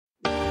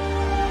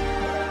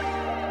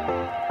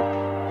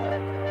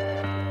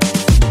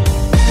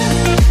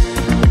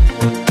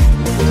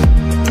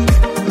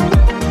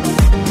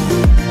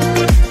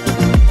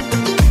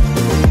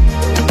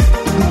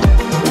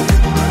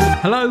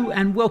Hello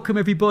and welcome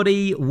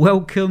everybody.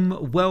 Welcome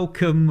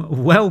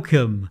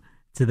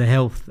to the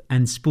Health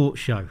and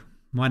Sports Show.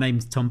 My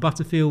name's Tom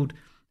Butterfield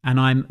and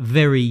I'm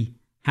very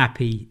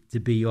happy to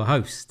be your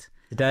host.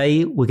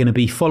 Today we're going to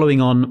be following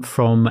on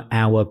from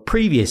our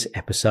previous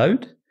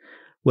episode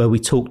where we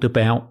talked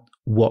about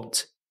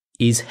what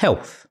is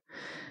health.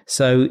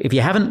 So if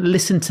you haven't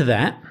listened to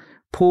that,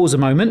 pause a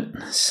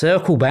moment,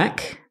 circle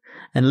back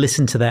and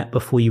listen to that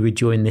before you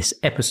rejoin this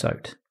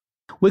episode.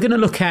 We're going to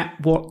look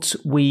at what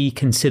we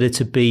consider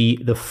to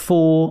be the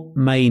four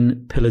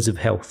main pillars of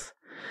health,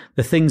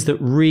 the things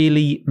that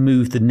really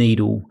move the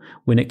needle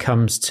when it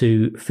comes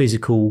to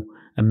physical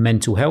and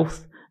mental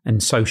health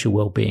and social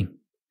well-being.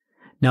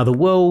 Now, the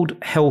World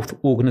Health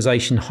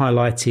Organization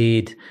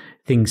highlighted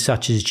things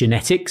such as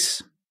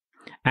genetics,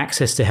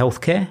 access to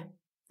healthcare,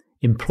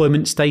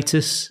 employment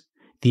status,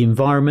 the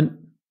environment,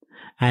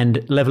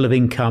 and level of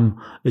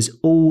income as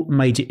all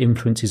major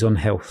influences on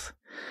health.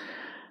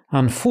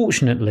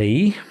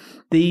 Unfortunately,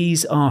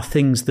 these are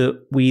things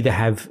that we either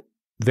have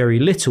very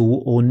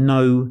little or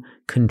no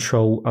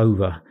control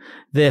over.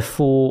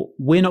 Therefore,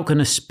 we're not going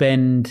to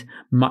spend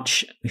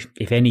much,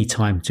 if any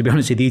time, to be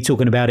honest with you,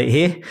 talking about it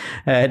here.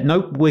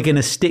 Nope, we're going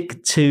to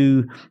stick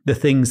to the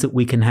things that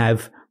we can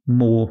have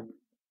more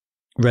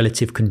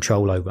relative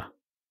control over.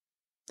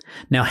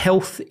 Now,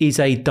 health is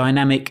a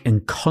dynamic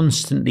and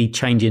constantly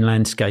changing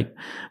landscape.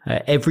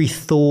 Every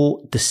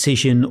thought,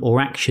 decision, or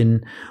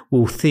action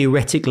will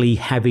theoretically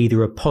have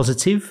either a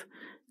positive,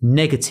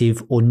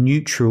 negative, or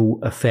neutral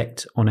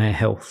effect on our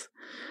health.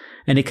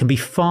 And it can be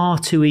far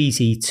too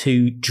easy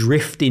to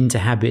drift into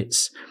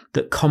habits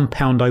that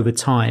compound over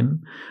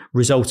time,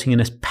 resulting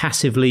in us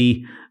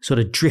passively sort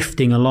of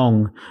drifting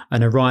along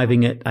and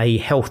arriving at a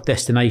health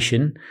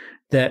destination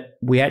that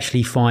we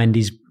actually find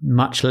is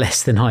much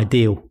less than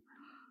ideal.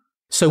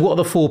 So what are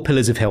the four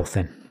pillars of health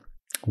then?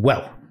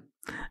 Well,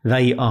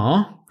 they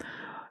are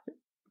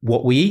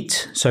what we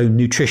eat, so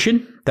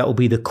nutrition, that will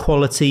be the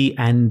quality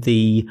and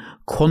the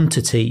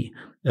quantity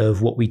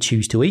of what we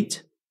choose to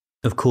eat.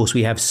 Of course,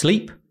 we have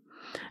sleep,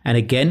 and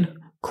again,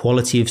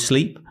 quality of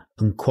sleep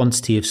and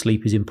quantity of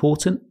sleep is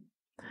important.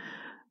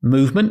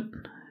 Movement,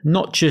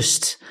 not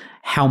just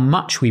how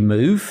much we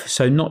move,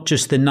 so not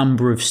just the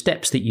number of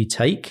steps that you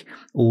take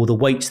or the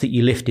weights that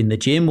you lift in the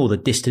gym or the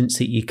distance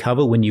that you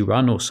cover when you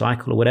run or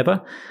cycle or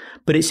whatever,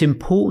 but it's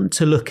important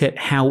to look at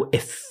how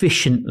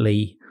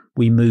efficiently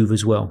we move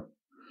as well.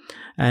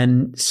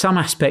 And some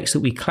aspects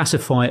that we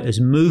classify as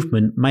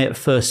movement may at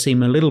first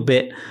seem a little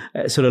bit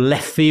sort of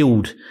left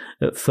field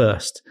at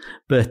first,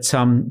 but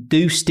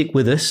do stick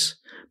with us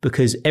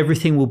because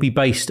everything will be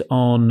based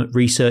on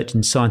research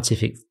and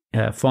scientific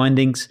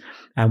findings,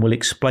 and we'll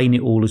explain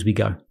it all as we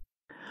go.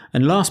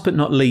 And last but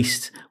not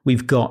least,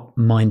 we've got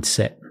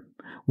mindset,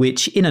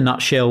 which in a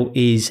nutshell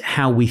is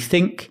how we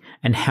think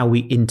and how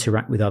we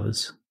interact with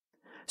others.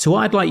 So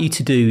what I'd like you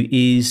to do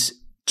is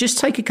just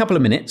take a couple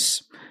of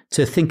minutes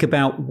to think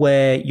about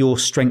where your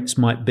strengths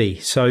might be.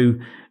 So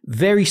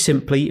very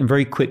simply and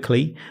very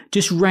quickly,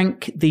 just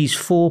rank these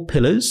four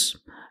pillars,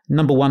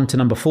 number 1 to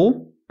number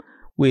 4,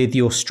 with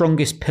your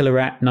strongest pillar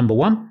at number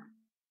 1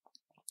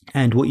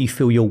 and what you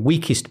feel your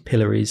weakest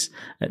pillar is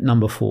at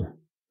number 4.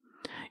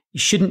 You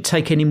shouldn't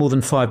take any more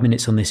than 5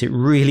 minutes on this. It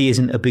really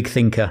isn't a big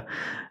thinker.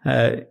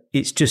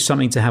 It's just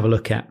something to have a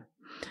look at.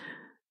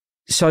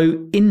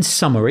 So in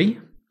summary,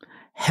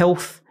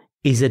 health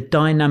is a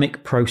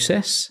dynamic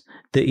process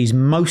that is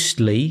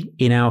mostly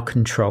in our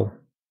control.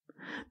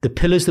 The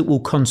pillars that we'll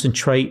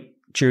concentrate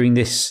during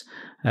this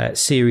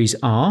series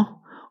are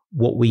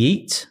what we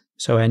eat,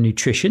 so our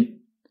nutrition,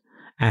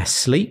 our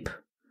sleep,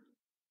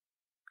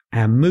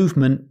 our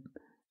movement,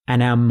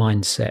 and our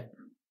mindset.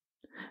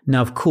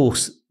 Now, of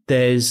course,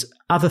 there's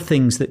other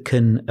things that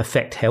can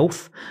affect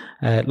health.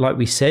 Like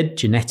we said,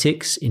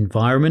 genetics,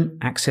 environment,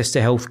 access to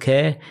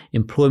healthcare,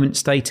 employment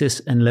status,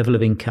 and level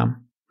of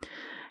income.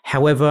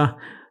 However,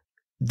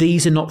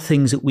 these are not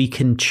things that we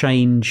can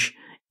change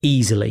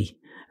easily.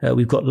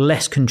 We've got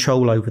less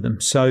control over them.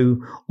 So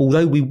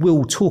although we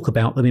will talk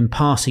about them in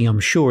passing,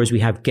 I'm sure, as we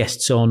have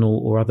guests on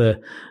or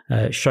other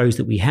shows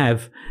that we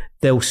have,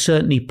 they'll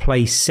certainly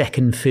play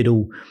second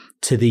fiddle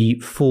to the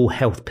 4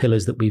 health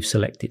pillars that we've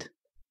selected.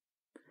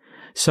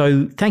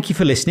 So thank you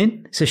for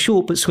listening. It's a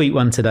short but sweet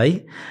one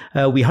today.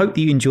 We hope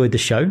that you enjoyed the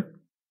show.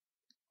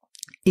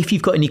 If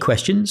you've got any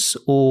questions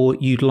or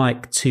you'd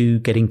like to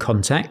get in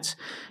contact,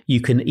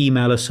 you can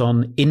email us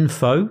on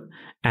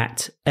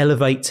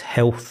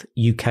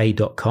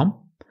info@elevatehealthuk.com,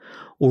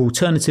 or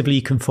alternatively,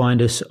 you can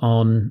find us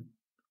on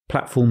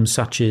platforms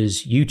such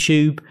as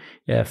YouTube,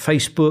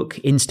 Facebook,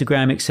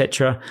 Instagram,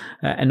 etc.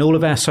 And all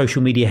of our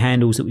social media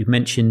handles that we've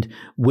mentioned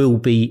will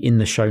be in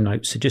the show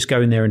notes. So just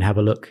go in there and have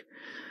a look.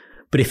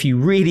 But if you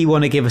really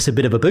want to give us a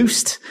bit of a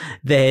boost,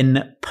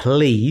 then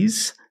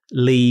please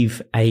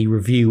leave a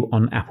review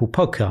on Apple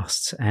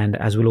Podcasts. And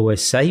as we'll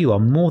always say, you are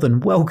more than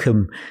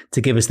welcome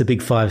to give us the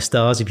big 5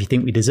 stars if you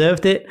think we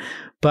deserved it.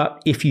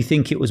 But if you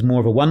think it was more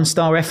of a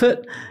 1-star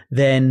effort,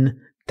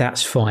 then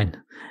that's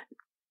fine.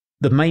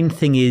 The main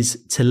thing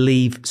is to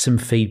leave some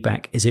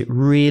feedback, as it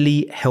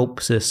really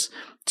helps us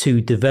to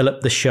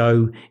develop the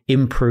show,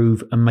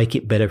 improve, and make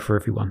it better for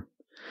everyone.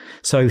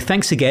 So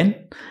thanks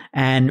again.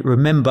 And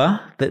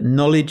remember that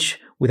knowledge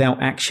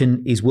without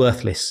action is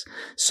worthless.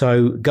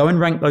 So go and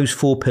rank those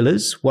 4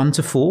 pillars, 1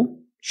 to 4.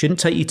 Shouldn't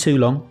take you too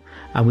long.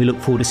 And we look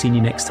forward to seeing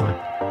you next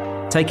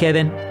time. Take care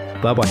then.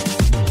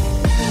 Bye-bye.